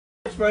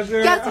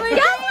Pressure. Guess what day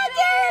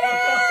it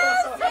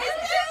is?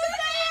 It's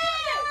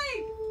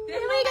Tuesday!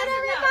 Did we get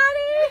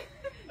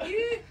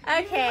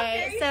everybody?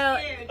 Okay, so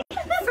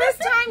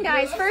first time,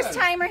 guys. First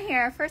timer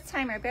here. First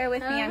timer. Bear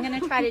with me. I'm going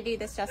to try to do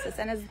this justice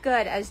and as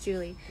good as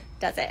Julie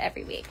does it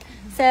every week.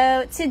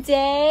 So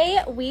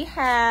today we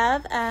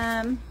have,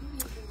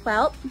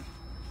 well,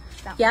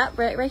 yeah,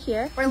 right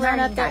here. We're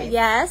learning, guys.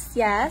 Yes,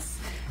 yes.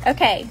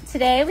 Okay,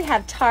 today we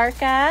have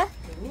Tarka.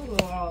 Ooh.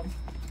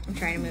 I'm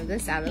trying to move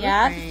this out of the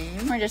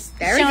frame. We're just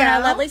showing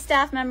our lovely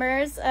staff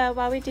members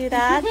while we do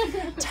that.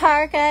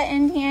 Tarka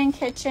Indian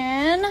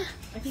Kitchen.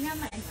 I think I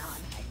might not.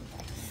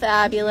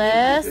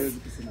 Fabulous.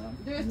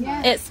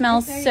 It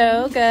smells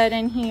so good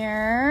in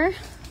here.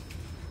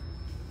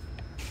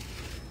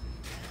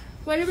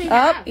 What do we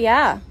have? Oh,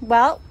 yeah.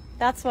 Well,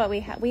 that's what we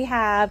have. We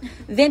have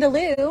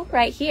Vindaloo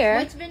right here.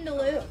 What's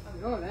Vindaloo?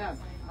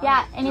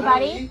 Yeah,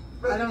 anybody?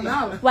 I don't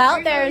know.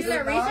 Well, there's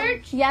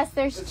research? Yes,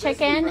 there's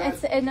chicken.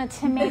 It's in a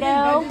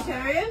tomato.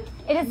 Vegetarian?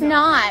 It is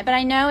not, but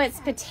I know it's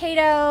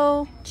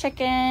potato,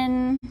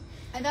 chicken,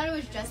 I thought it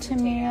was just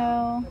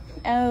tomato.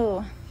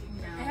 Oh,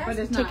 But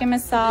it's chicken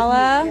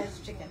masala,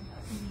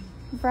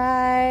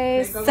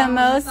 rice,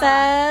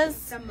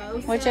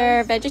 samosas, which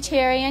are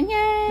vegetarian.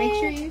 Yay! Make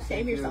sure you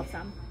save yourself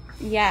some.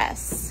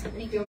 Yes.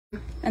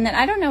 And then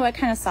I don't know what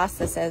kind of sauce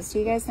this is. Do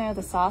you guys know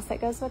the sauce that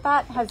goes with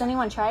that? Has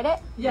anyone tried it?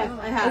 Yes,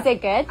 I have. Is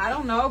it good? I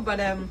don't know, but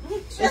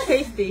it's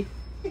tasty.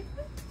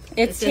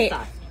 It's just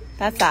sauce.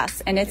 That's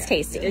us, and it's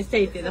tasty. It's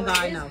tasty. That's all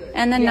I know.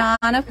 And the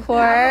naan, of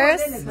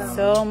course.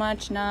 So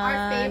much naan.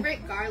 Our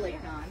favorite garlic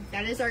naan.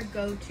 That is our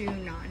go-to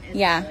naan.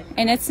 Yeah,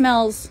 and it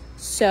smells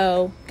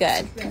so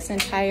good. This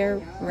entire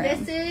room.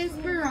 This is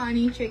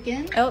biryani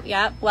chicken. Oh,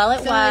 yeah. Well,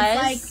 it So was.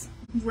 it's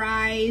like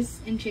rice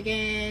and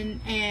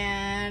chicken,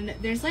 and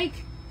there's like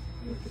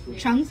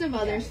chunks of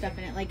other stuff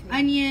in it, like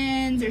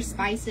onions or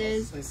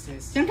spices.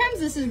 Sometimes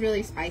this is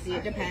really spicy.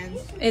 It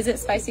depends. Is it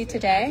spicy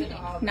today?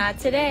 Not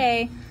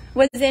today.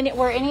 Were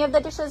any of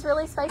the dishes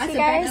really spicy, That's a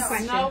guys? better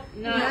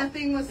question. No.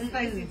 Nothing was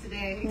spicy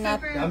today.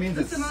 Not- That means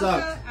it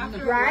sucks.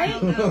 Right?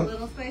 A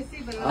little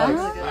spicy, but it was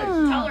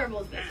Oh.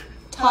 Tolerable.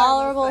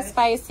 Tolerable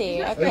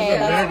spicy. Okay.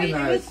 Very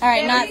nice. All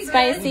right, not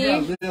spicy.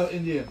 Yeah, little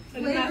Indian.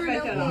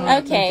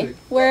 Okay,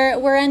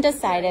 we're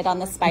undecided on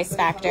the spice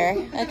factor.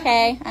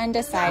 Okay,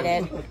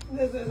 undecided.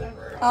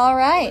 All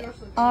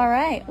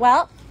right.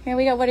 Well, here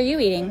we go. What are you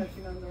eating?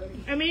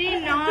 I'm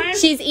eating naan.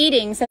 She's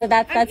eating, so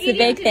that's the eating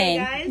big today,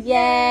 thing. guys.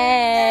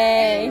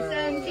 Yay!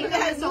 Some chicken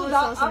has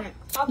sauce in it.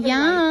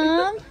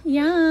 Yum,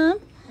 yum.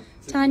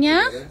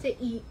 Tanya?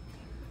 To eat.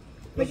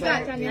 What you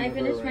got, Tanya? I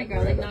finished my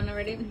garlic naan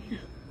already.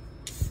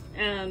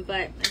 But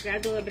I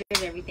grabbed a little bit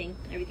of everything.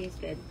 Everything's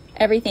good.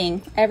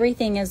 Everything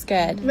is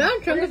good. You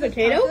want a chunk of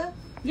potato?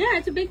 Yeah,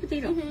 it's a big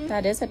potato.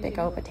 That is a big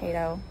old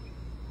potato.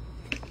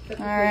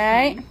 All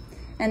right.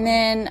 And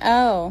then,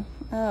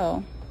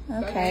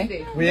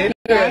 okay. We ate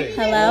it already.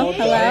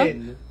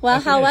 Hello. Well,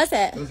 how was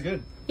it? It was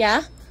good.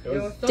 Yeah? It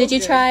was, Did you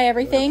try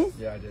everything?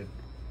 yeah, I did.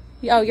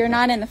 Oh, you're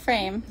not in the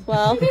frame.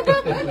 Well,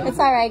 it's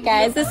all right,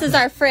 guys. This is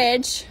our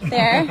fridge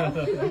there.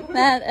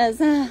 That is,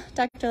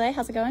 Dr. Lay,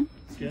 how's it going?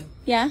 It's good.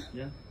 Yeah?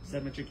 Yeah. Is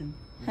that my chicken?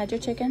 Had your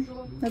chicken?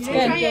 That's try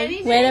good.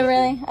 anything? Way to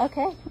really,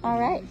 okay. All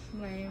right.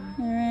 All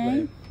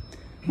right.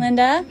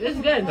 Linda? It's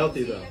good.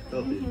 Healthy though.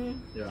 Healthy.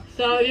 Yeah.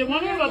 So you're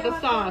wondering about the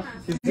sauce.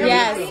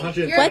 Yes.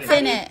 What's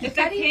in it? It's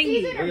like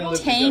tangy.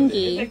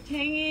 Tangy. It's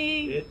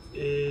tangy. It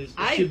is.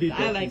 It should be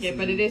I like it,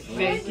 but it is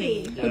very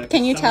tangy. Yeah,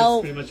 Can you summer's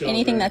tell pretty much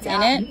anything over. that's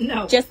in it?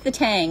 No. Just the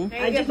tang.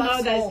 I just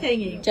know that it's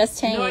tangy. Just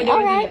tangy. No idea All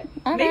what's in right. it.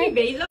 All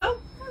Maybe right.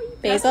 basil?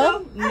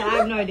 Basil? No, I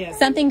have no idea.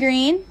 Something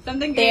green?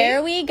 Something green?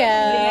 There we go.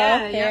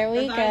 Yeah, There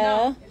we that's all I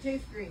know. go.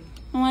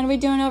 And what are we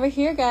doing over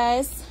here,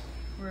 guys?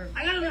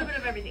 I got a little bit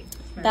of everything.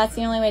 That's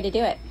the only way to do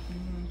it.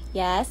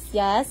 Yes,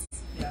 yes.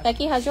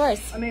 Becky, how's yours?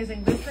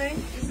 Amazing.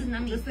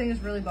 This thing is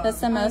really bomb. The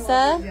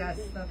samosa? Yes,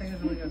 that thing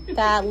is really good.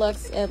 That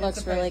looks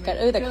really good.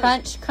 Ooh, the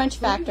crunch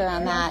factor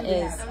on that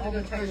is. All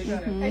the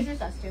texture. There's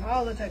just us two.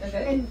 All the texture.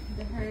 And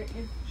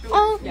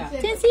Oh,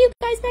 didn't see you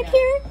guys back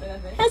here.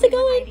 How's it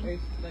going?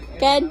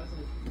 Good,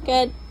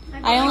 good.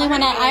 I only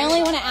want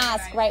to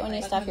ask right when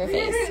you stuff your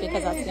face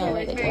because that's the only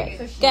way to do it.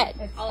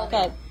 Good,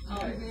 good.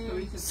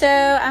 So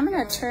I'm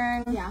gonna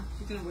turn. Yeah.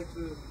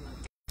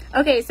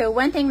 Okay, so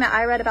one thing that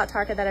I read about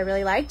Tarka that I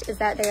really liked is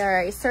that they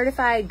are a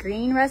certified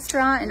green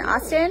restaurant in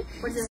Austin.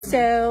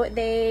 So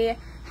they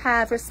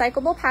have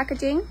recyclable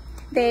packaging.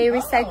 They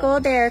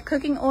recycle their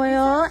cooking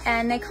oil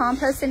and they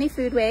compost any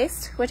food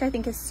waste, which I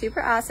think is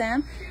super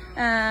awesome.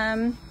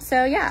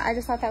 So yeah, I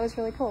just thought that was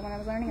really cool when I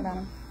was learning about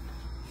them.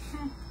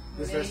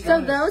 So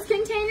those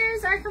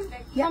containers are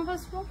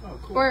compostable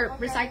or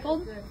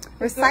recycled?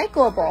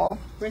 Recyclable.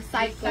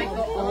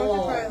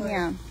 Recyclable.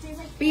 Yeah.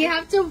 But you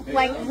have to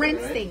like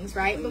rinse things,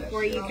 right,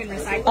 before you can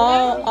recycle.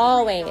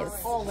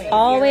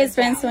 Always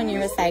rinse when you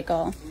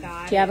recycle.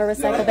 Do you have a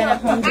recycle bin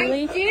at home,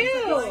 Julie? I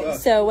do.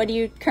 So what do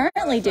you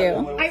currently do?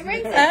 I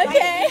rinse it.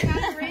 Okay. You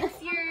gotta rinse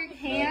your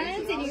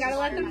hands and you gotta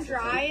let them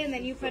dry and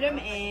then you put them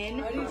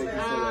in.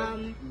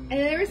 And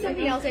then there was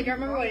something else, I don't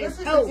remember what it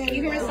is. Oh,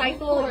 you can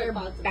recycle your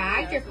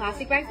bags, your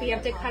plastic bags, but you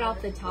have to cut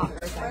off the top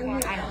or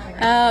something. I don't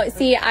know. Oh,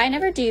 see, I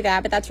never do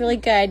that, but that's really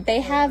good.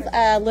 They have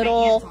a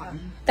little,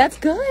 that's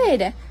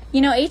good. You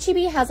know,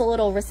 HEB has a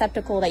little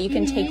receptacle that you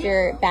can take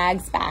your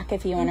bags back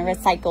if you want to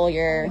recycle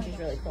your, Which is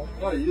really cool.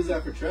 Oh, you use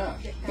that for trash.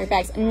 your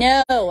bags.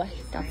 No,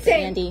 Dr.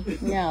 Andy,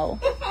 no.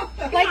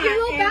 Like your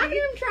little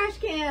bathroom trash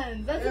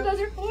cans. That's what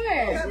those are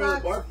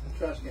for.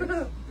 Trash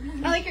cans.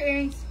 I like your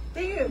earrings.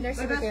 Thank you. They're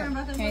super cute. Can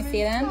I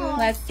see them?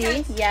 Let's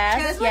see.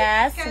 Yes,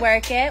 yes.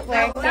 Work it,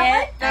 work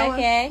it.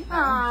 Okay.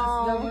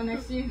 Aww.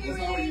 next to you.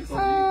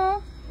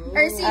 Oh.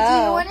 Ursi, do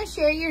you want to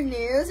share your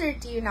news or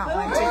do you not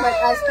want to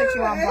put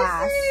you on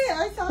blast?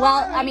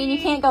 Well, I mean, you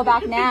can't go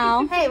back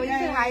now. Hey, what do you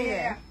say hi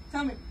here?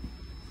 Tell me.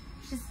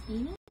 Just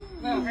eating?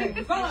 We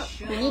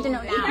need to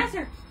know now.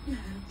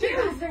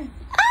 Just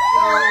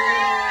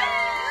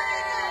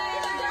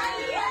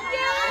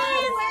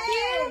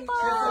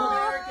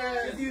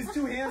use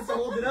 2 hands to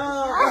hold it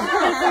up.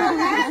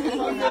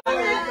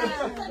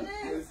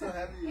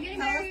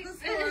 Yay!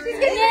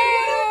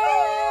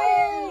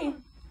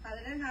 How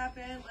did it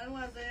happen? When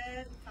was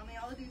it? Tell me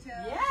all the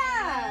details.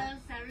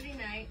 Saturday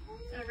night,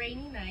 a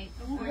rainy night.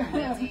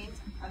 Unfortunately,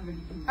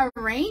 A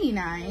rainy it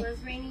night. was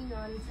raining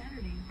on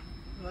Saturday.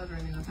 It was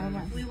raining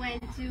outside. We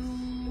went to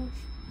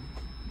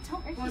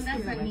Fonda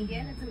San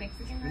Miguel. It's a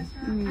Mexican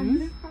restaurant.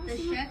 Mm-hmm. The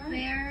chef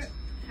there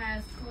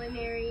has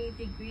culinary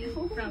degree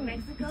from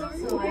Mexico,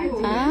 so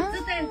Ah.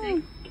 it's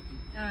authentic.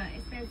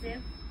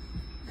 Expensive.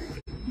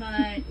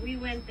 But we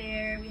went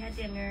there, we had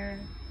dinner,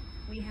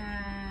 we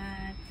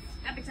had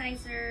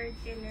appetizer,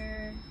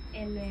 dinner,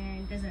 and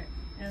then dessert.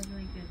 That was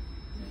really good.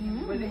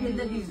 Was it in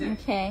the dessert?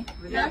 Okay.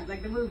 Was that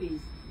like the movies?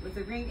 Was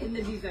the ring in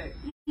the dessert?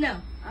 No.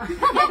 No.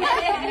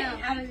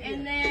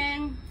 And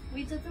then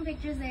we took some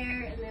pictures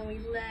there, and then we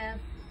left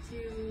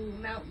to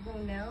Mount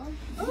Bonell.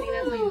 I think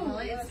that's what you call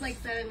it. It's like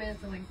 7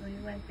 minutes away, so we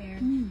went there.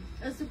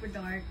 It was super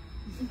dark.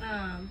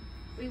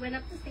 We went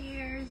up the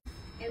stairs,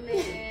 and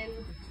then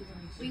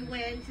we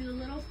went to a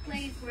little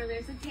place where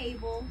there's a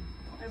table,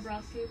 a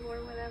broth table or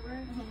whatever.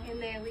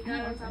 And then we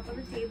got on top of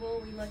the table,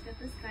 we looked at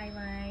the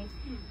skyline,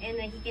 and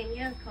then he gave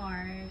me a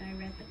card. I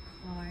read the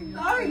card.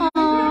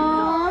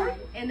 Aww.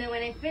 And then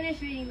when I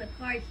finished reading the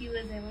card, he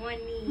was in one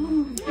knee.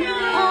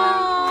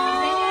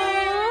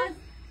 Aww.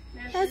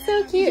 That's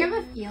so Did you cute. have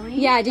a feeling?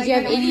 Yeah, did you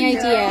have any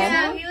idea?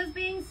 Yeah, he was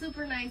being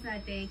super nice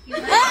that day. He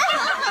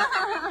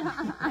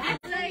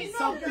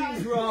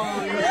Something's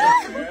wrong.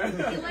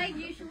 he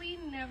usually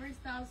never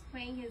stops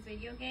playing his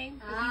video game.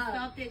 But he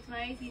stopped it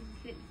twice. He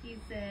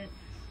said,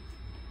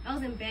 I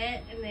was in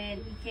bed, and then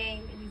he came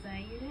and he's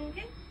like, you doing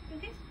okay? You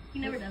okay? He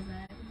never does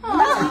that.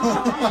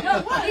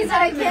 He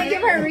said, I can't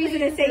give her a reason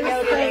to say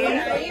no,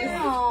 please. You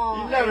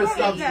never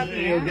stop playing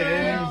video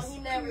games. He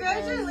never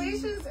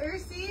Congratulations,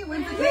 Ursi.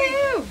 When's the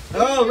date?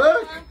 Oh,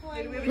 look.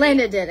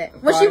 Linda did it.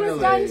 Well, she was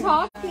done Finally.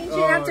 talking. She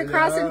didn't have to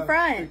cross in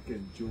front.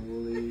 Freaking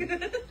Julie.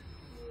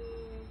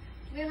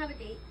 We don't have a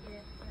date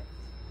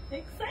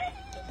yet.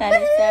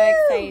 That is so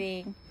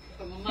exciting.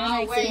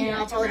 Oh, wait. I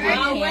told you I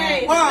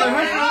can't. Wow,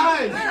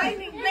 high five.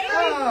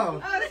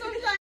 Oh. Oh, it's so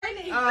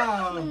shiny. Oh.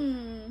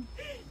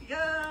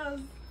 Yes.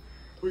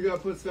 We gotta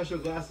put special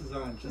glasses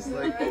on, just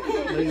like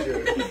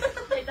laser.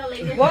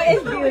 What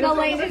is beautiful? The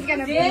laser's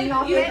gonna bring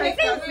off You it.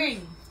 picked the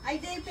ring. I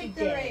did pick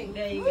the ring.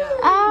 There you go.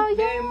 Oh,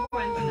 Very yeah.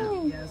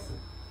 important. Yes.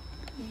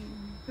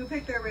 Who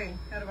picked their ring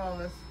out of all of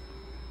us?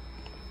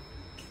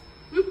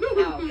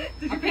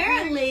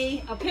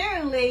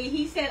 Apparently,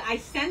 he said I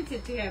sent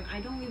it to him.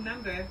 I don't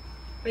remember.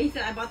 But he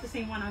said I bought the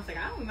same one. I was like,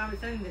 I don't remember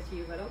sending this to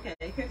you, but okay.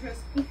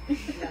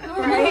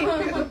 Right.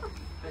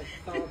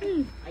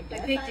 I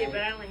picked it,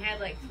 but I only had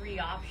like 3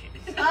 options.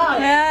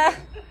 Yeah.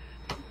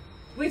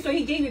 Wait, so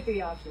he gave you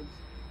 3 options.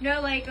 No,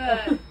 like,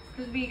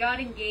 because we got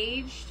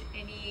engaged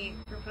and he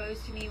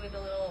proposed to me with a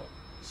little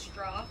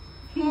straw.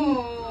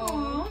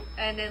 Aww.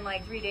 And then,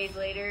 like, 3 days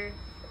later,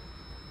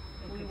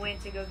 we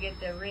went to go get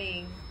the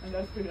ring, And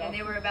that's pretty and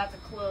they were about to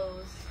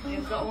close. It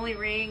was the only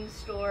ring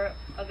store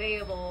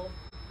available,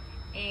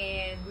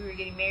 and we were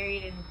getting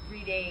married in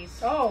 3 days.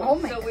 Oh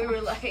my So we God.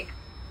 were like,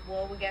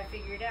 well, we got to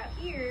figure it out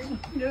here.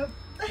 Nope.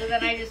 So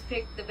then I just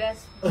picked the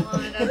best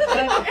one.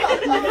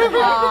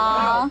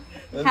 Aww.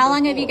 How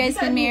long have you guys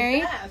been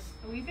married?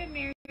 We've been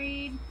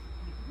married.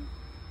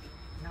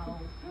 No.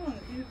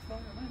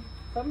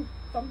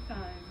 Sometime.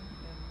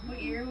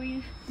 What year are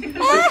we?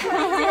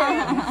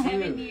 Aww.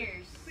 7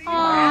 years.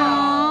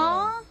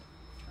 Aww.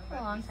 For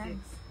a long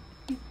time.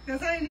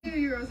 Because I knew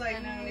you were like,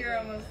 you're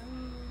almost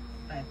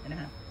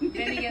 5.5. We've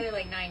been together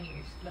like 9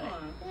 years. But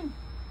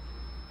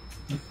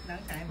Long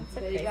time.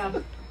 There you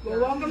go. Well,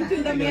 welcome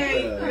to the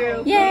married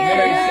crew.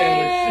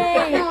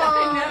 Yay!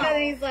 And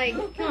then he's like,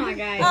 come on,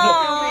 guys.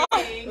 Aww.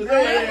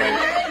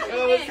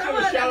 Let's have a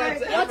shout out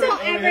to I'll tell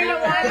everyone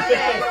to watch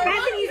this.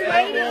 Bethany's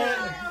waiting.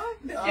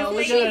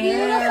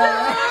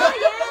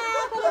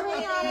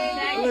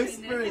 It looks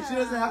pretty. She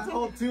doesn't have to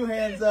hold 2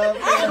 hands up.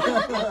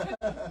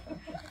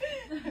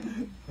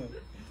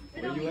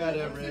 it Where you at,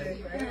 Everett?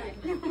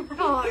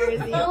 Oh,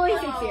 Rizzy. Only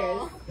 6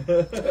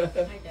 years.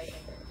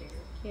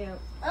 Cute.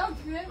 Oh,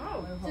 good.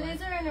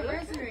 Today's our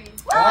anniversary.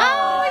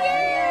 Oh,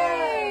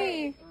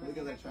 yay! Look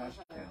at that trash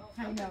can.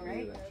 I know,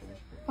 right?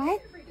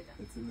 What?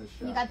 It's in the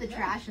shop. You got the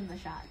trash in the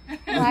shot.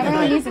 Well,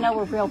 everyone needs to know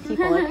we're real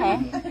people,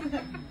 okay?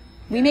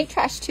 We make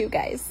trash too,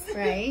 guys.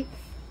 Right?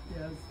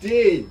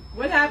 Dee!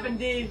 What happened,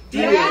 Dee?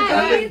 Dee,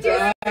 I've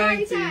been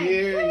dying to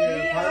hear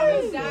your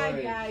apartment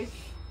story. Guys.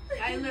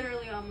 I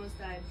literally almost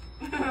died.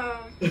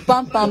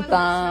 Bum, bum,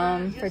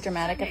 bum, for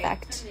dramatic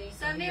effect.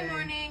 Sunday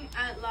morning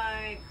at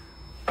like...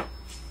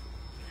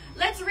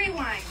 Let's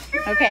rewind.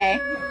 Okay.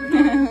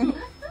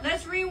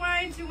 Let's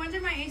rewind to when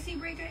did my AC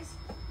break, guys?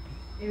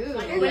 Ooh.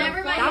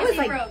 Whenever my That AC was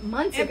like broke.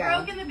 months It ago.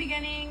 broke in the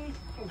beginning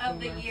of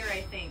the year,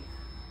 I think.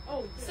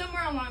 Oh,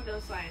 Somewhere along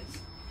those lines.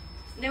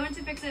 They went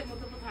to fix it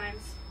multiple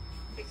times.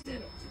 Fixed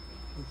it.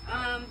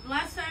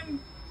 Last time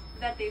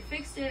that they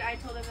fixed it, I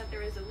told them that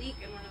there was a leak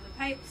in one of the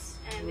pipes,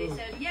 and they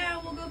said, "Yeah,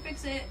 we'll go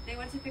fix it." They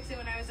went to fix it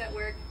when I was at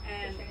work,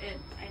 and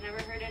I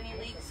never heard any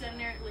leaks in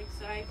there,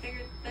 so I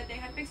figured that they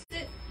had fixed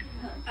it.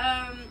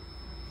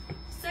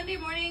 Sunday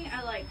morning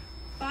at like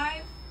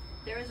 5,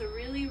 there was a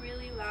really,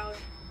 really loud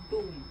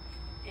boom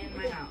in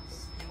my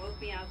house. It woke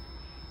me up,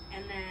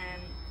 and then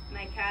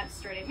my cats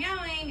started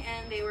meowing,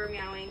 and they were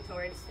meowing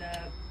towards the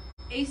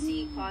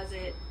AC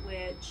closet,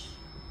 which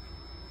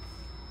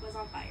was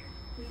on fire.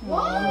 Oh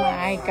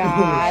my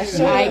gosh,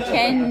 I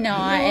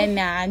cannot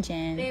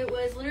imagine. It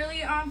was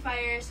literally on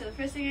fire, so the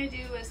first thing I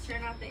do was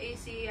turn off the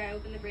AC, I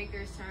opened the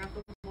breakers, turn off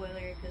the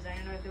boiler, because I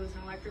didn't know if there was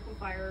an electrical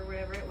fire or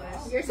whatever it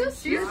was. You're so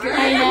stupid.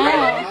 I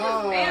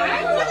know.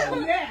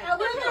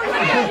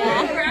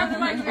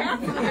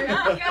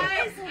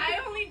 Guys, I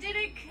only did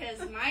it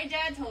because my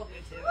dad told me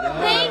to.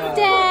 Thanks,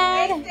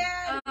 Dad.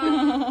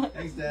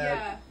 Thanks, Dad.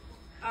 Yeah.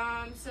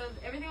 So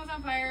everything was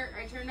on fire.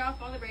 I turned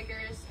off all the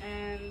breakers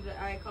and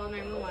I called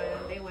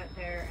 911. They went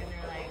there and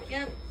they're like,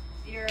 "Yep,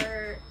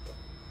 your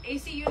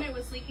AC unit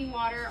was leaking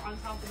water on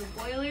top of the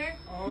boiler,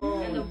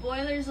 and the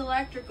boiler's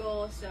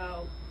electrical,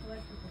 so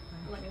electrical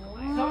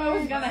fire." So it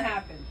was gonna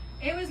happen.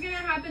 It was gonna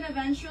happen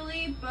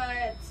eventually,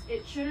 but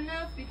it shouldn't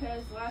have,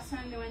 because last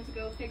time they went to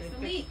go fix the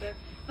leak,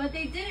 but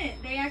they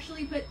didn't. They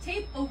actually put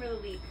tape over the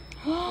leak.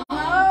 Oh,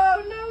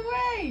 no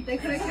way. They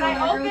could have So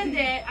I opened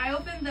it. I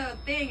opened the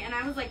thing, and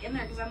I was like in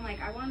there because I'm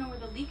like, I want to know where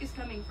the leak is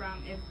coming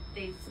from. If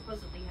they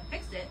supposedly have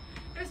fixed it,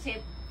 there's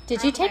tape.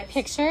 Did you around the take pipes.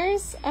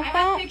 pictures of I have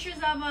that?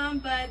 pictures of them,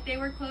 but they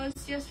were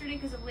closed yesterday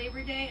because of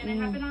Labor Day, and it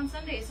happened on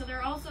Sunday, so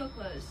they're also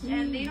closed.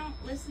 And they don't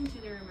listen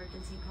to their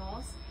emergency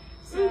calls,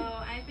 so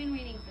I've been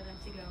waiting for them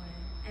to go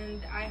in,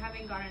 and I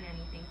haven't gotten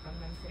anything from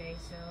them today.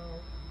 So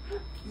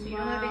you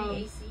don't have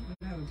any AC?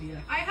 No,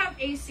 dear. I have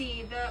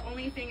AC. The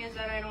only thing is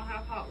that I don't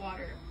have hot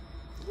water.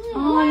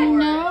 Oh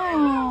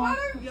no. I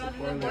don't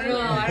know which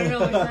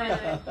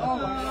one. Oh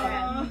my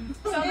God.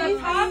 So the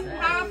top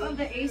half of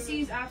the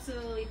AC is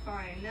absolutely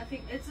fine.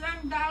 Nothing. It's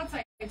the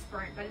outside's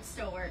burnt, but it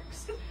still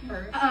works.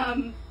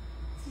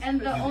 And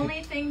the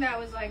only thing that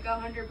was like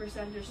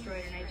 100%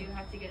 destroyed, and I do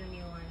have to get a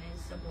new one,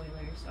 is the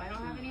boiler. So I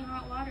don't have any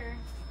hot water.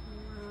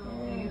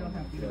 You don't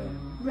have to do it.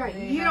 Right.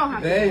 You don't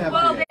have They to. have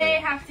Well, to they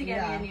have to get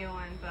Yeah. me a new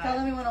one, but Tell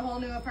them you want a whole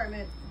new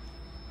apartment.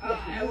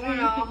 I want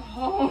a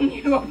whole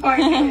new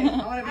apartment.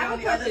 I want to be on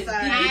the other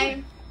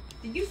side.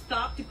 Did you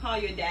stop to call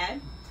your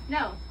dad?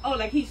 No. Oh,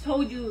 like he's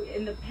told you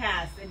in the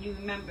past and you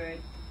remembered.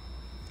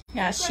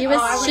 Yeah, she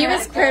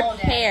was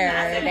prepared.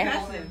 That's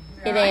impressive.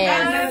 It My is.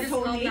 dad never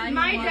told me.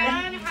 My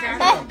dad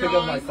has Pick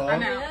up my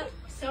phone.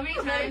 so many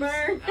times,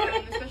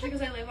 especially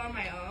because I live on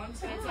my own,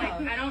 so it's like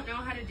I don't know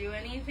how to do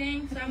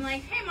anything. So I'm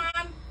like, "Hey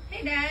mom,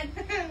 hey dad,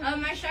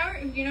 my shower.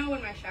 You know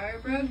when my shower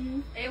broke,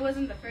 it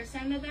wasn't the first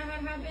time that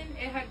had happened.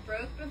 It had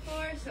broke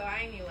before, so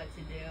I knew what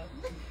to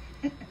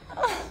do."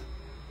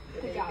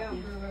 Good job.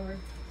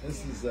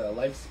 This is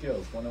life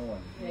skills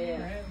 101.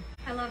 Yeah.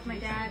 I love my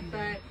dad,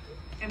 but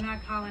I'm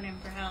not calling him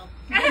for help.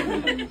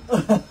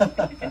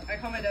 I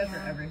call my dad for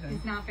everything.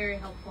 It's not very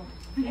helpful.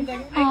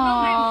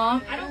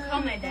 Aww. I don't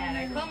call my dad.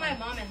 I call my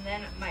mom, and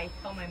then I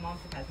call my mom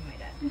to pass me my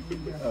dad.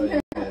 Oh, yeah,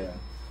 yeah.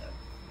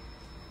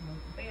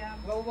 But yeah.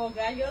 Well,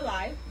 glad you're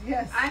alive.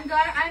 Yes. I'm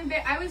glad.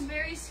 I was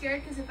very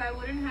scared because if I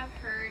wouldn't have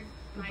heard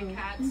my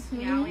cats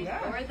meowing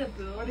or the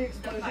boom, Or the the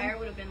explosion. fire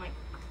would have been like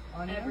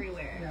On you?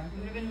 everywhere. Yeah. It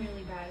would have been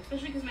really bad,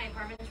 especially because my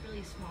apartment is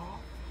really small,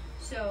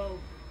 so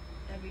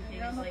everything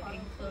is like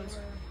in close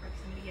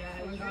proximity. Yeah,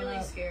 it was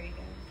really scary,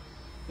 guys.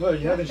 Well,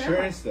 you have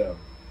insurance though.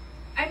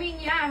 I mean,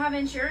 yeah, I have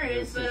insurance,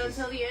 Yes, but yes,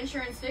 until the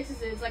insurance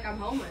fixes it, it's like I'm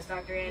homeless,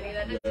 Dr. Andy.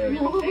 That Yeah. doesn't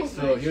really fix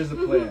So much. here's the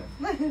plan.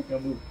 We're gonna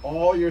move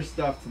all your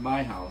stuff to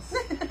my house,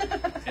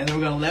 and then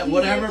we're gonna let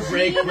whatever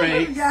breaks, He's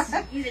a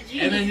and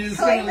genius. then you're just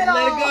Claim gonna it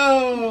let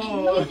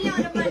all.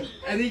 it go.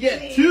 And you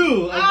get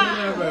 2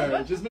 of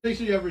whatever. Just make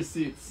sure you have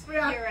receipts.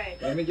 You're right.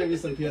 Let me give you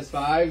some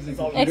PS5s and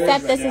computers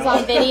Except this right is now.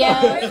 on video,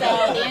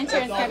 so the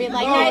insurance gonna be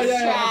like, Oh, nice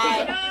yeah,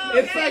 try. yeah.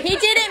 It's like He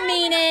didn't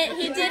mean it.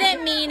 He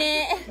didn't mean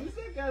it. who's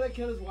that guy that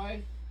killed his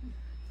wife?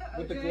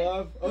 with the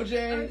glove.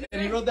 OJ,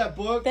 and he wrote that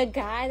book. The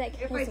guy that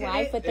killed his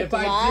wife with the If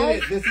I glove. did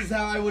it, this is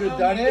how I would have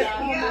done it.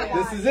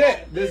 This is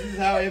it. This is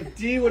how, if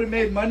Dee would have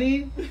made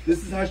money,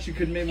 this is how she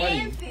could have made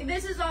money.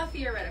 This is all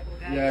theoretical,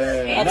 guys.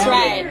 Yeah. That's No,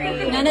 right.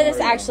 no, None of this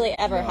actually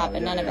ever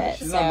happened. None of it.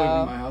 She's not moving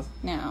to my So house.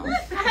 no.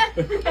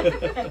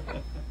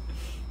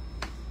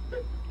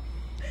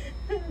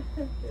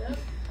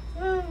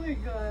 Oh my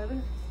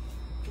god.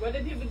 What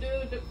did people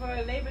do for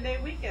Labor Day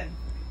weekend?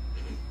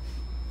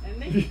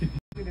 And they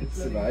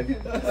Survive.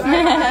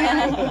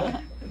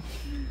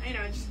 I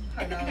know, just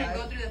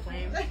go through the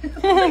flames.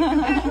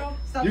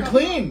 You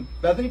clean.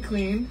 Bethany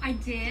cleaned. I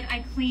did.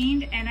 I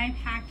cleaned and I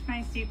packed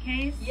my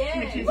suitcase. Yeah.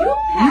 Which is You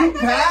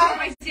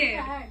packed? I did.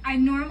 I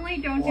normally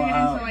don't do it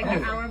Wow. until like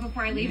the hour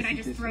before I leave, and I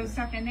just throw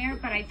stuff in there.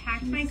 But I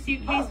packed my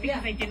suitcase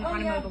because I didn't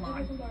want to mow the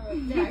lawn.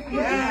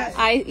 Yes.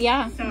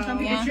 Yeah. So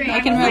I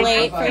can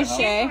relate for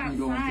sure.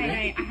 Outside,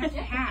 I have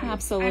to pack.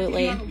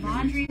 Absolutely. I have to do all the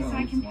laundry so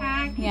I can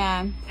pack.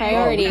 Yeah. Oh,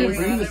 Priorities.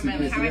 bring the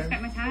suitcase How I here.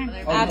 spent my time.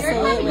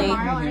 Absolutely.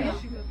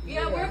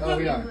 Yeah, we're Oh,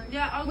 we are.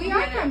 Yeah, We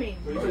are coming.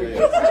 Oh,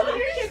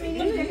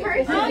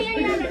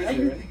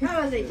 yeah.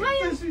 How was it?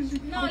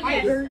 No,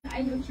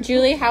 yes.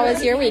 Julie, how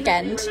was your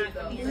weekend?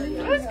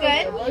 It was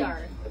good.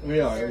 We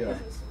are.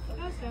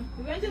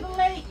 We went to the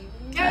lake.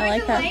 I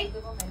like that.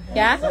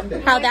 Yeah?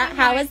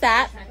 How was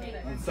that?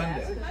 On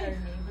Sunday.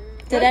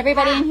 Did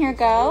everybody in here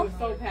go?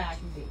 So packed.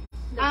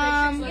 You don't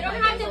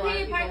have to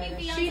pay parking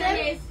fee on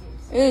Sundays.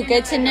 Ooh,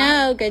 good to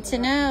know. Good to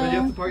But you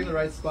have know. to park in the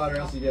right spot or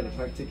else you get a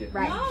park ticket.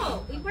 Right.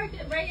 No, we parked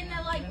it right in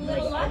that like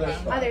little lot. Other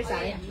spot. Other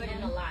side. But in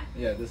the lot.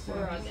 Yeah, this one.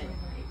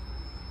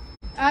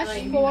 Us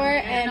four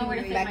and Where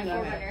to fit my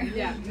Becky.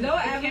 Yeah. No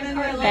Evelyn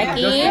or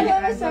Becky,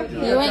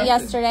 you went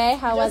yesterday.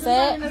 How was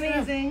it?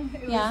 Amazing.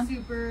 It Yeah. was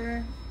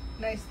super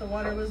nice. The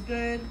water was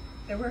good.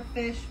 There were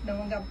fish. No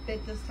one got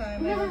bit this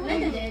time.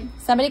 Linda did.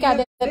 Somebody got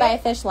bit by a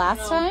fish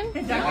last time?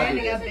 Dr.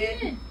 Andy got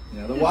bit.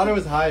 Yeah, the water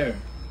was higher.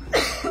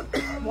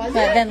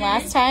 Than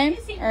last time?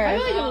 Or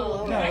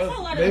No,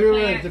 maybe we were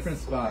in a different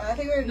spot. I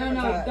think we were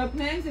No. The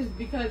plants is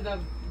because of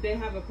they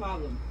have a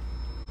problem.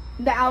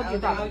 The algae The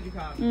problem. algae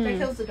problem. That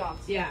kills the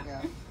dogs. Yeah.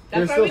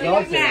 There's That's why still we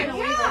dogs didn't there. go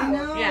back.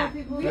 No, Yeah.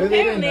 people. Maybe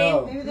they didn't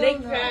know. Maybe they Lake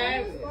don't know.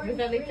 crab. Was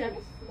that lake crab?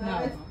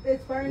 No.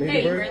 It's burning.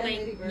 Ladybird?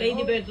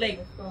 Ladybird Lake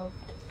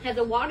has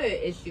a water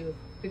issue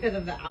because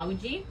of the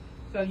algae.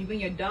 So if you bring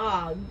your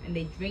dog and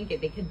they drink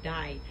it, they could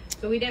die.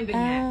 So we didn't bring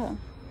him, Oh.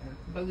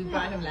 but we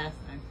brought him last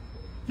time.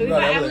 So we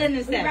brought brought Evelyn. Evelyn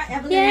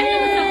instead.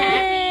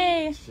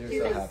 Yay! She was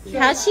so happy.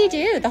 How'd she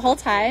do the whole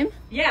time?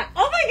 Yeah.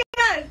 Oh my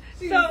God.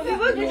 So we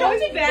were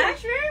going back.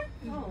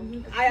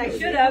 I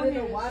should have.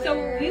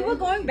 So we were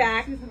going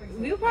back.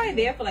 We were probably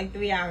there for like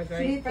 3 hours,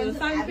 right? So the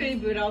sun was pretty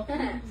brutal.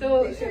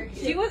 So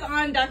she was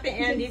on Dr.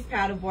 Andy's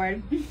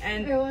paddleboard,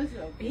 and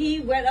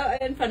he went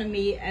up in front of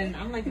me, and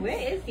I'm like, where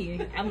is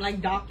he? I'm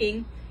like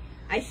docking.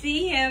 I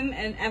see him,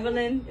 and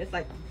Evelyn is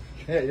like,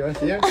 Yeah, you want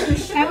to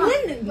see her?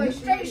 Evelyn, like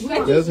straight,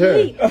 There's her.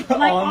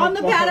 like on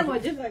the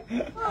paddleboard, just like,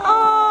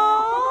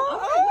 Oh,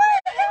 what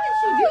is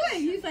she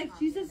doing? He's like,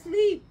 she's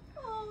asleep.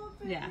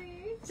 Yeah.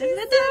 she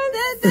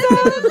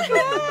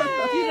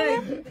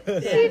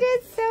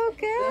did so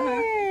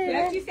good.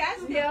 Yeah, she sat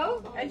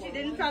still, and she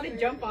didn't try to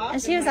jump off.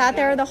 And she was out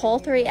there the whole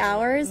 3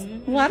 hours.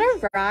 What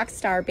a rock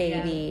star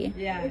baby.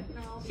 Yeah.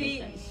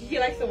 She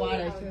likes the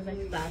water. She was like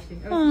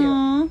splashing. It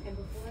was cute. Aww.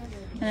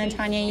 And then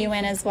Tanya, you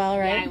went as well,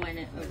 Yeah, I right? went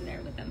over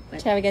there with them.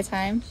 Did you have a good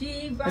time?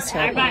 She I brought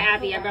brought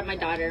Abby. I brought my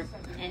daughter,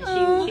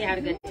 and she had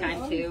a good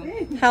time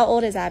too. How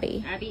old is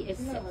Abby? Abby is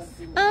 6,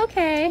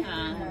 Okay.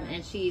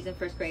 and she's in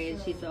 1st grade.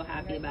 She's so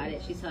happy about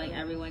it. She's telling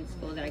everyone in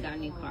school that I got a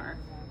new car.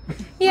 She's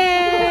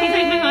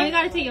like, my mom, Yay!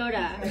 got a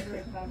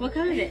Toyota. What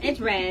color is it? It's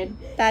red.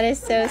 That is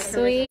so Her response.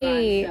 sweet.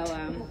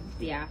 So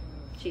yeah,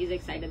 she's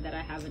excited that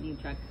I have a new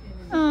truck.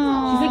 She's like,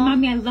 Aww.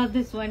 Mommy, I love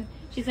this one.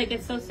 She's like,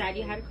 it's so sad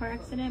you had a car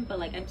accident, but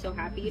like, I'm so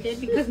happy you did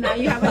because now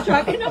you have a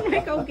truck. And I'm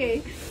like,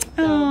 okay.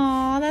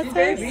 Aw, that's so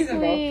very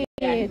reasonable. sweet.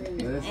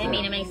 I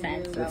mean, it makes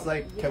sense. It's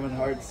like Kevin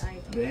Hart's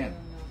van.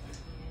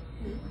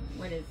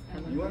 What is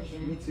You watch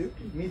Me Too?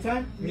 Me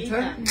Time? Me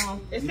Time? No.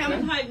 It's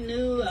Kevin Hart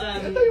new I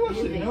thought you watched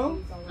it,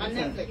 no? on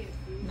Netflix.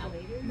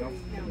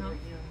 No.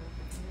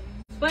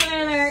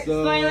 Spoiler alert!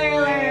 So, Spoiler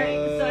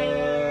alert!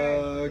 Spoiler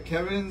alert!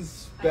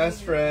 Kevin's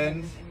best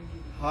friend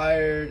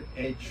hired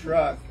a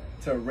truck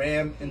to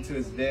ram into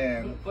his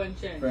van For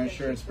insurance. for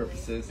insurance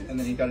purposes, and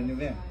then he got a new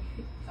van.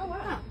 Oh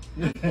wow.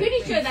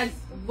 Pretty sure that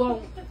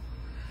won't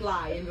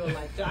fly in real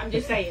life. So I'm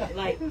just saying,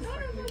 like,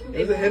 It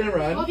was a hit and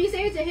Well, run. if you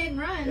say it's a hit and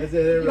run. It's a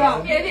hit and bro,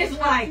 run. it is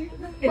like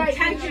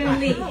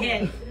intentionally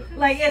hit.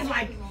 Like it's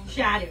like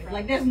shattered.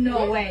 Like there's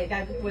no way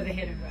that was a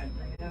hit and run.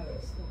 Like,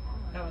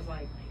 that was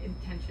like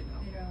intentional.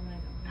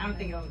 I don't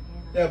think it was.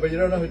 Yeah, but you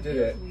don't know who did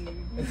it.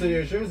 And so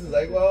your insurance is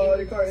like, well,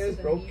 your car is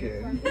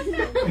broken. Is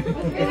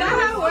that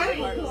how it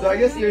works? So I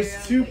guess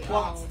there's 2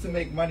 plots to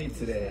make money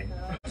today.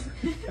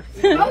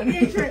 Both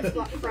insurance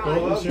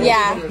fraud.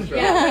 Yeah.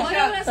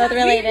 Yeah. Both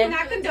related.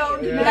 Not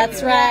condoned. Yeah.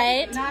 That's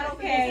right. Not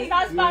okay.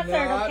 Not sponsored,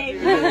 Not okay?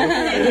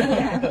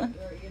 really.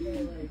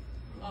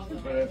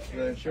 but if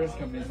the insurance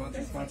companies want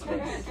to sponsor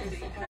us, we'll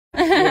take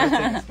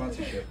the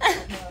sponsorship.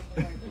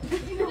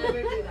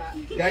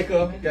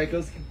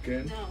 Geico's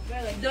good.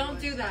 Don't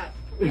do that.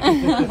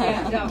 I'm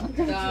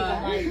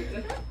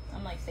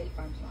like Safe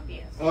Farm's not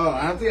BS. Oh,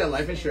 I have to get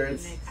life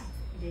insurance.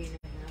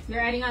 You're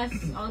adding us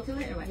all to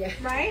it or what? Yeah.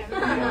 Right?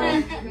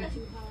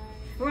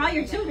 We're all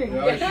your children. Who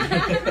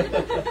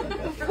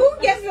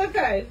gets the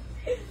card?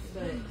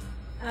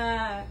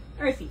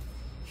 Earthy.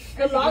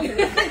 The longest.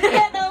 The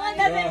one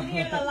that's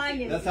near the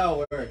longest. That's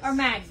how it works. Or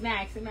Max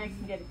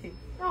can get it too.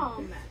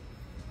 Oh,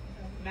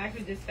 Max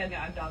would just spend it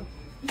on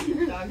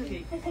dog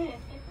treat.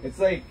 It's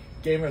like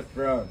Game of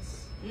Thrones.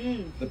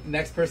 The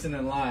next person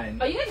in line.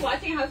 Are you guys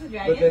watching House of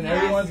Dragons? But then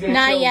everyone's gonna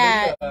Not kill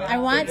yet. Linda. I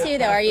want to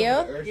though. Are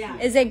you? Yeah.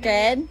 Is it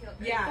good?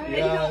 Yeah.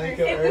 Yeah, they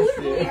kill If we would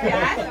believe Ursula.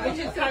 that, which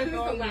is kind of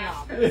throwing me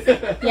off.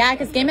 Yeah,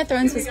 because Game of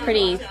Thrones was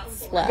pretty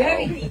slow.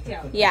 Very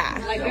detailed.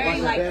 Yeah. Like very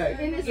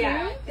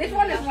yeah. This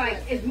one is like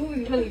it's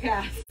moving really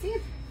fast.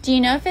 Do you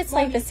know if it's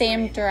like the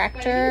same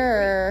director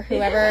or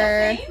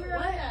whoever?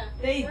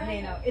 They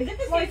know. Is it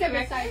the same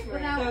director?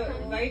 The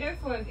writer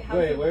for House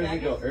Wait, of where does he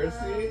Dragons? go?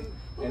 Ursi?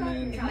 And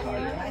then I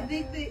Tarka?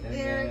 think they're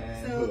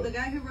then so who? the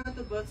guy who wrote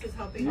the books is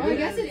helping. Oh, I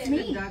guess it's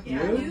me. conduct You?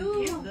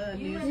 the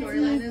new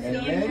storyline is And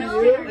going. then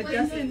you? But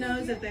Justin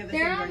knows that they're the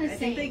They're same. on the director. I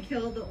think they same.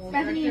 killed the old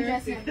Bethany and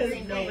director Justin have the because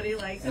same nobody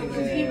likes And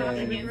them.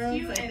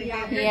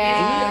 then-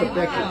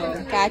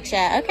 Yeah.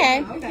 Gotcha.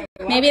 Okay.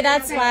 Maybe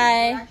that's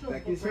why.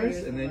 Becky's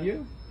first, and then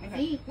you?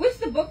 Which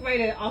the book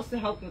writer also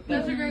helped with the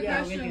original.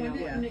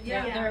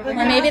 Or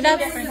maybe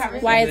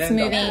that's why it's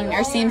moving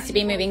or seems to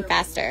be moving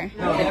faster.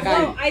 No,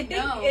 I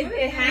think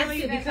it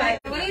has to because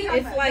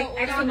it's like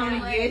X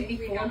amount of years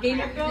before Game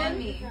of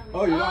Thrones.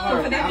 Oh, you don't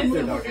have an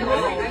after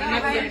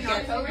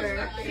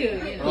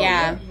documentary.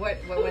 Yeah. What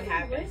would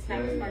happen?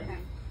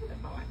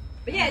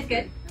 But yeah, it's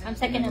good. I'm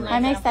second in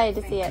line. I'm excited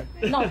to see it.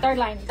 No, third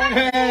line.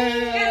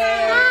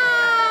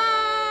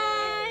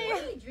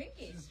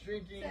 She's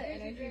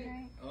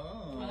drinking.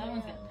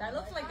 Oh. That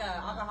looks like an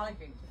alcoholic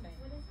drink.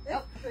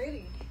 It's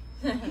pretty.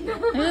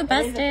 Ooh,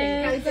 busted.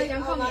 I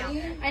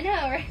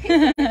know, right?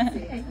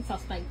 It's all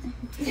spiked.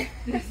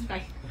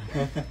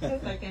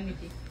 Like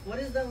energy. What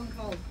is that one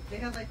called? They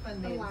have like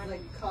fun names,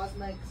 like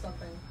Cosmic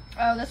something.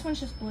 Oh, this one's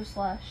just blue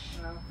slush.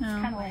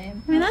 Kind of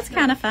lame. I mean, that's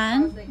kind of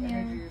fun. Cosmic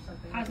Energy or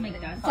something.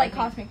 Cosmic dust. It's like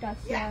cosmic dust.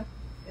 Yeah.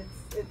 It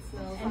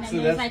smells. And then So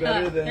there's that's like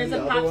better a than there's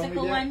the a other one we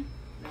popsicle get? one.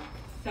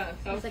 So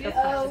It's like a good.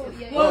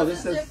 popsicle. Oh,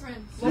 this says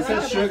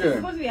sugar. It's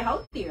supposed to be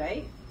healthy,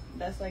 right?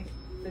 That's like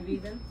the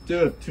reason.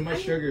 Dude, too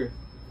much sugar.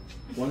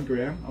 1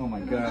 gram? Oh my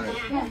god.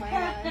 Oh my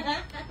god.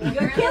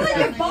 You're killing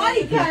your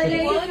body,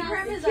 Kylie. 1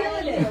 gram is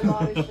actually a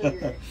lot of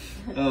sugar.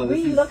 Oh, When this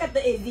you is. look at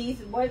the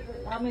these,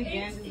 how many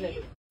grams is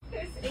it?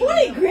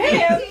 20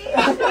 grams?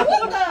 What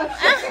the?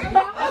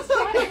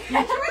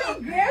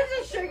 20 grams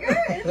of sugar?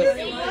 Is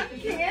this one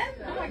can?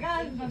 Oh my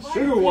god.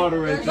 Sugar water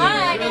right there.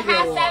 But it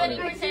has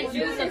 70%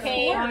 juice,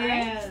 okay? Oh,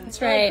 yeah. That's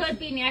So it right. could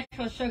be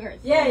natural sugars.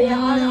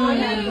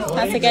 Yeah.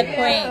 That's a good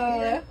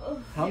point.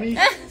 How many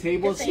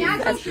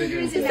tablespoons of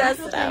sugar That's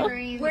so.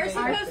 We're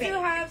supposed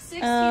to have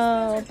 6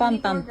 Oh, teaspoons or bum,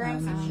 24 bum,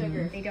 grams of bum.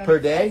 sugar. per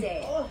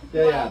day?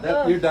 Yeah,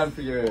 that, you're done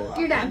for your.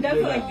 You're done. I'm done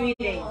for like 3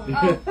 days.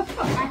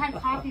 I had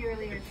coffee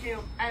earlier too.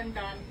 I'm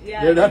done.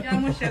 Yeah. You're done.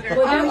 Done with sugar. You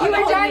were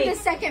done the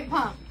second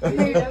pump. Oh,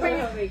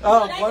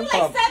 one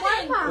pump.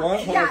 One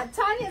Yeah, pump.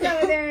 Tanya's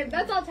over there.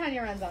 That's all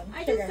Tanya runs on.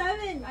 I do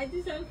 7. I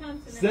do 7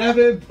 pumps.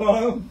 7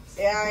 pumps.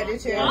 Yeah, I do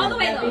too. All the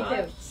way Yeah, me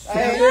low. too.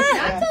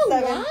 That's a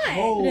lot.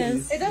 Holy It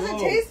is. It doesn't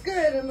smokes. taste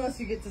good unless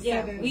you get to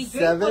Yeah, 7. we drink for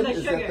 7? the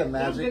Is sugar. that the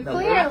magic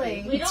number?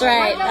 Clearly. That's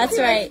right. That's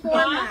right.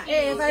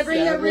 If I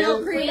bring the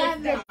real cream,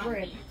 that's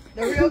different.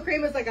 The real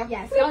cream is like a.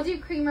 Yes, I'll do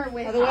creamer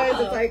with. Otherwise,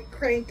 it's like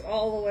cranked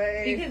all the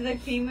way. Because the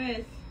creamer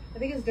is I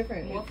think it's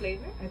different. more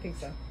flavor. I think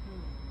so.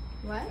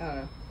 What? I don't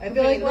know. I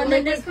feel like Well, the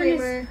then liquid this one is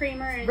creamer.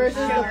 creamer and versus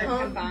the sugar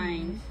pump.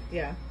 combined.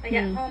 Yeah. Like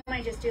at home,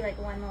 I just do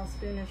like 1 little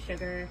spoon of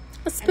sugar,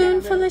 A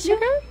spoonful of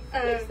sugar?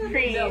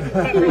 cream.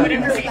 But for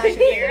whatever reason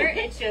here,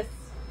 it's just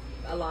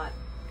A lot.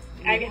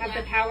 I have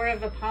the power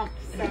of a pump.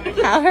 So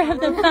Power of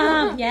the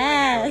pump.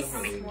 Yes.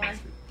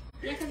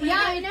 Yeah,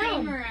 I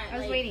know. I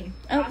was waiting.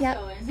 Oh, yep.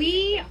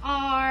 We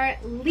are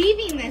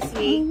leaving this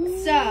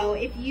week, so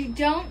if you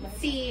don't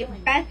see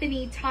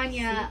Bethany,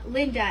 Tanya,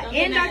 Linda,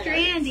 and Dr.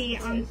 Andy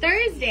on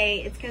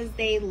Thursday, it's because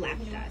they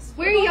left us.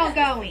 Where are y'all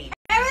going?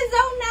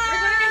 Arizona!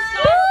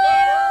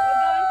 We're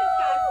going to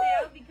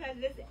Scottsdale because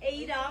it's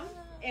ADAM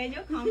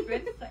annual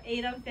conference. So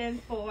ADAM stands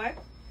for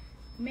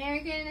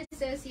American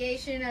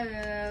Association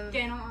of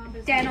dental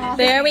office.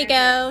 There we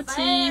go.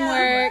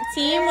 Teamwork.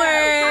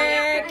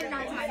 Teamwork.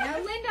 Now,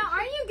 Linda,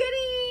 are you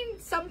getting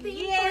something for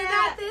Yeah,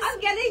 that this I'm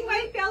getting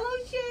my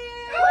fellowship.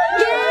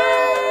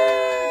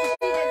 Yay!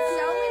 She did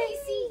so many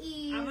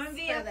CEs. I'm gonna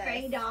be for a this.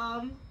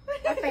 Freedom. A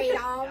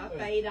Freedom. A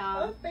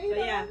Freedom. So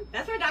yeah,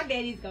 that's where Dr.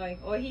 Andy's going.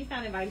 Or he's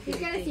not invited to He's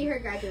gonna see her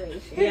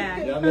graduation.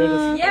 Yeah. Down there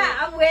to Yeah,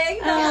 I'm wearing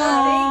the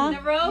Aw. thing,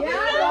 the robe.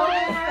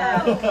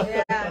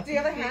 Yeah. Do you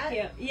have a hat?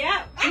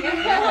 Yeah.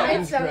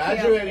 It's so cute.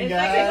 graduating, It's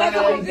like a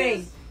couple guys.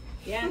 things.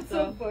 Yeah, That's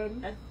so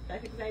fun.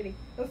 That's exciting.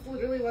 That's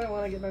literally what I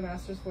want to get my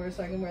master's for,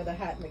 so I can wear the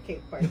hat and the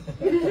cape part.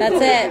 That's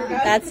it.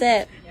 That's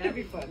it. That'd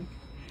be fun.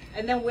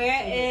 And then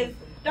where is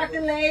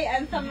Dr. Lay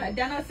and some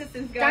dental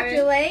assistants going?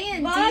 Dr. Lay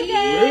and We're Dee.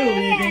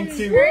 leaving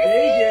to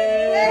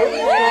Vegas.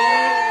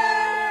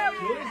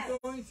 Julie's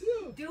going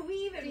too. Do we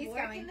even Dee's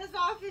work going. in this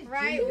office?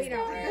 Right, we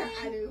don't.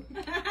 I do.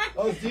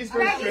 Oh, it's Dee's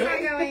first Becky's not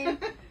trip? going.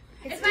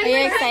 It's Are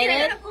you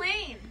excited? No!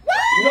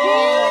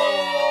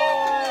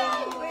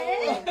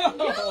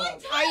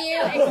 Are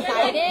you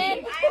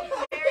excited?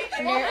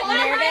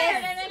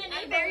 Nervous?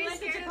 I'm very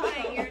scared of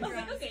my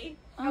eardrums.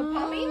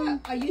 Oh.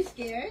 Are you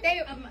scared?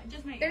 They're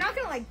not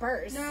gonna like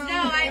burst. No,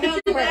 I know,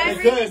 but I'm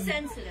They really could.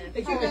 sensitive.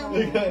 They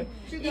could.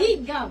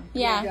 Eat gum.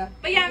 Yeah.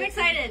 But yeah, I'm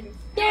excited.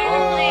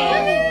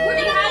 Yay! We're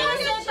gonna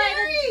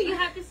you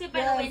have to sit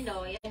by the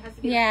window. It has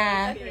to be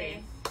Yeah.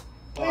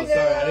 Oh, sorry,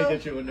 I didn't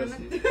get your window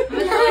seat. Do you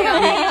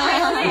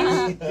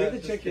have to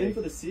check in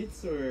for the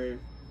seats or?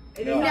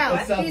 No,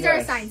 it's these are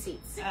Southwest. assigned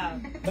seats.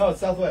 No, it's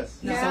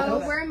Southwest.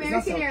 No, we're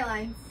American South-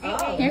 Airlines.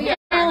 Oh. Here we go.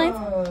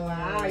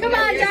 Wow. Come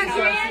on,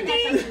 Dr.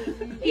 Andy.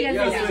 He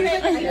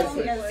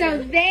doesn't know.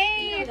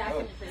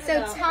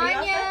 So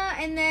Tanya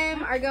and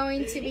them are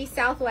going to be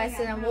Southwest,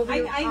 and then we'll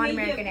be on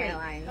American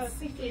Airlines.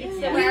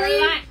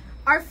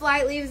 Our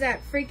flight leaves at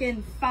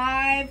freaking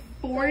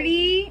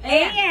 5:40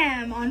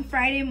 a.m. on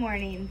Friday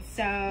morning,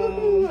 so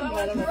we're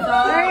gonna be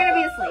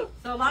asleep.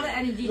 So a lot of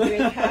energy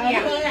drink.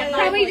 Yeah,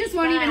 probably just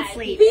won't even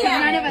sleep.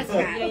 None of us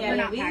pack. We're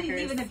not We leave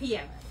packers. in the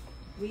PM.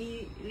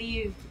 We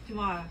leave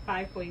tomorrow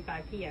 5:45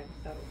 p.m.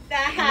 So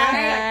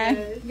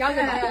Y'all go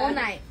the whole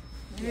night.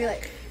 We're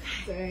like,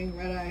 Dang,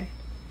 red eye.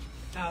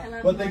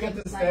 But they get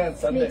to stay on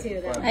Sunday. Me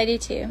too, Fun. I do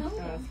too. no,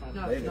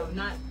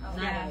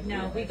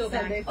 we go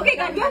back. Sunday. Okay,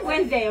 guys, we have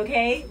Wednesday,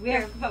 okay? We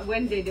have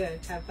Wednesday to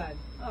have fun.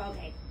 Oh,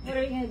 okay. What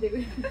are we gonna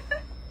do?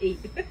 Eat.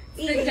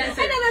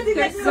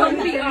 There's so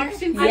many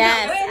options.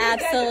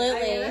 Yes,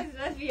 absolutely.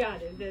 Let's be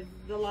honest. There's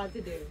a lot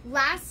to do.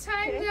 last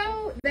time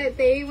though that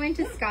they went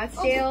to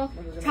Scottsdale,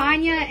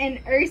 Tanya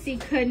and Ursi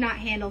could not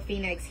handle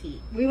Phoenix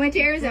heat. We went to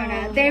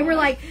Arizona. They were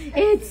like,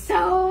 it's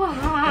so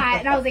hot.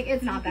 And I was like,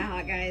 it's not that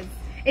hot, guys.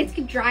 It's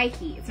dry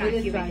heat. It's not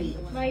humid heat.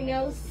 My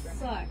nose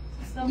sucked.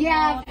 So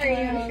Yeah, hot. for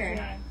you, sure.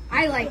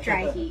 I like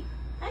dry heat.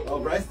 Oh,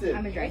 Bryce did.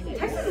 I'm a dry heat.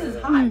 Texas is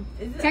hot.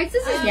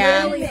 Texas is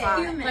Yeah. really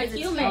hot. Like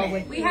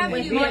humid. We have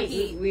humid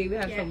heat. We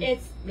have some.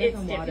 It's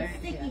some water. different.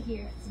 Sticky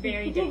here. It's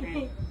very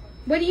different.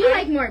 What do you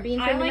like more, being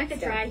I from New like the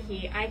Mexico? dry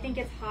heat. I think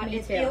it's hot. Me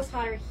It too. feels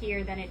hotter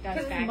here than it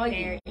does back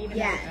muggy. there, even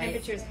Yes. though the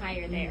temperature's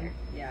higher there.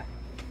 Yeah.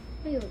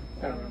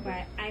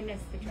 But I miss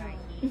the dry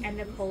heat and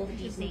the cold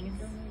evenings.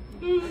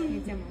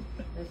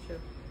 That's true.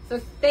 So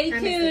stay I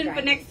miss the tuned dry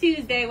for next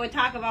Tuesday. We'll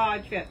talk about our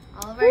trip.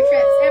 All of our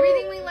trips,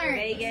 everything we learned.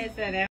 Vegas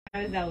and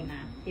Arizona.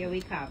 Here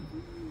we come.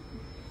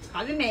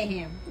 Causing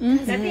mayhem.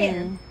 Mhm. That's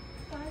it.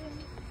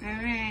 All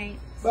right.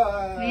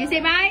 Bye. Can you say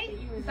bye?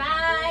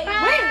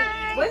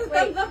 Bye. Where's the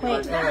thumbs up?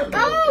 Wait. Oh,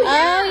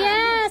 Oh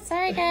yeah,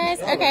 sorry guys.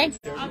 Okay,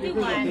 I'll do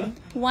one.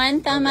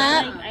 one thumb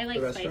up. I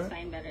like The Spice restaurant?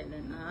 Vine better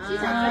than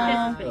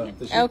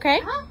The sheep. Okay.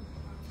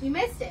 you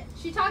missed it.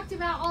 She talked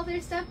about all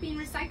their stuff being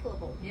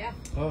recyclable. Oh, yeah,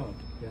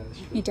 that's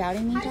true. You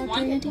doubting me, Dr.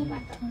 Andy?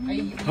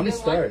 How many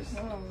stars?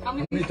 How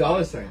many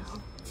dollar signs?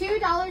 $2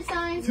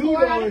 signs, $2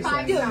 4 out of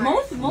 5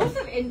 signs. stars.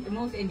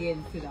 Most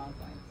Indians $2 fine.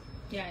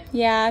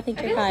 Yeah, I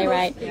think you're probably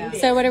right.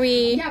 So what are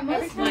we? Yeah,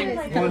 most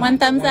times. One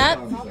thumbs up.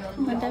 I'm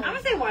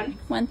gonna say one.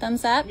 One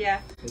thumbs up. Yeah.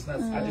 It's not.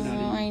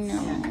 Oh, I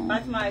know.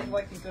 That's my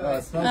working good. Oh,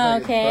 it smells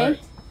like Okay.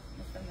 it's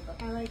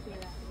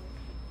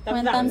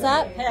One thumbs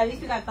up. Hey, at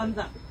least you got thumbs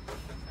up.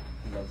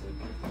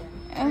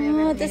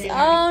 Oh, this.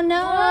 Oh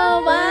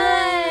no!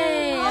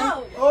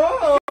 Why?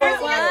 Oh!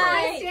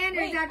 Why?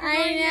 Standards after I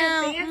going to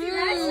know. a fancy Mm.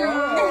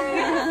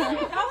 restaurant.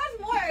 Tell us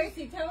more,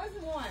 Ursi. Tell us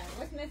more.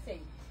 What's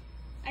missing?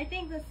 I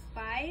think the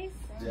spice.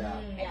 Yeah.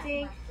 I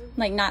think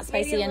Like not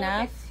spicy maybe a little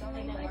enough.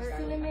 bit like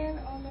cinnamon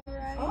on the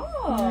rice.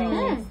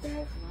 Oh.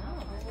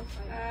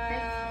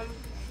 I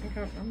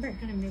can't remember.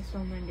 Kind of mixed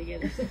all mine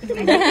together.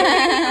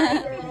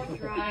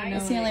 Dry.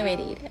 That's the only way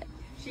to eat it.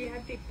 She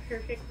had the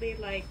perfectly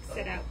like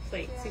set out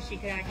plate so she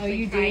could actually. Oh,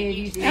 you try did. each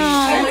You did. thing.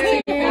 Oh,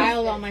 that's cute.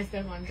 Piled all my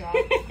stuff on top.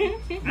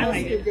 I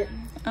like it.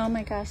 Oh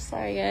my gosh,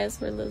 sorry guys,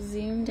 we're a little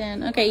zoomed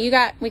in. Okay, we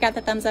got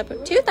the thumbs up.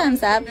 2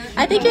 thumbs up.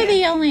 I think you're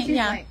the only.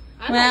 Yeah.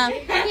 Well,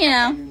 you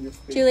know,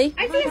 Julie.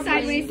 I see a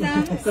sideways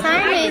thumb.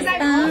 Sideways Because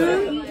I've thumb.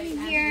 also eaten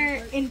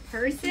here in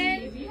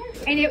person,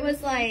 and it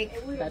was like,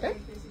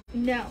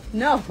 no.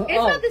 No. It's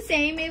not the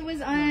same. It was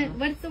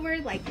what's the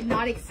word? Like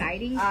not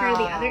exciting for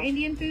the other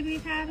Indian food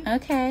we've had.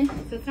 Okay.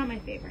 So it's not my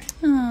favorite.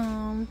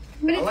 Oh.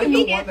 But I it's like the one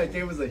convenient. that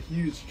gave us a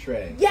huge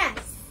tray. Yes.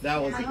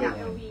 That was a good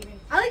one.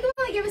 I like the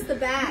one that gave us the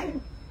bag.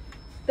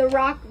 The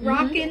rock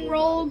and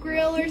roll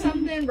grill or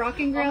something. Rock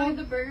and grill.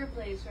 The burger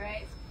place,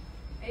 right?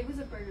 It was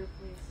a burger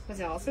place. Was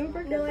it also a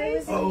burger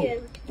place? Oh.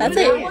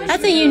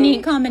 That's a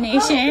unique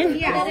combination.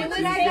 Yeah. It was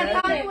I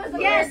thought it was a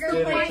Yes, burger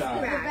the place.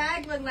 bag. The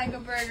bag looked like a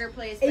burger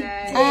place It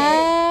bag.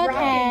 did.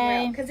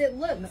 Okay. Because it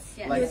looks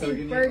Like, it so was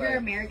you need, burger like,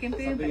 American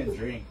food. Something and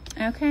drink.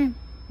 Okay.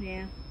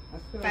 Yeah.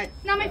 but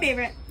not my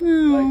favorite.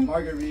 Like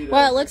margarita.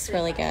 Well, it looks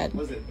really good.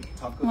 Was it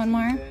Taco One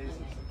more. Tuesday?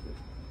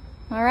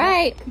 All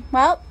right.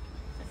 Well,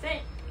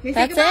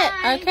 that's it.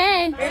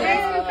 Okay.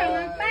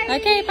 Bye.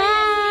 Okay,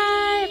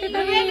 bye,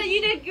 everybody.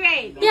 You did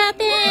great. Yeah,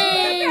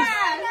 thanks.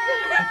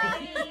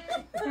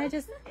 I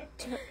just,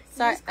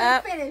 sorry,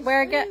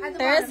 we're good.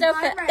 There is no,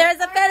 there's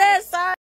a finish. Sorry.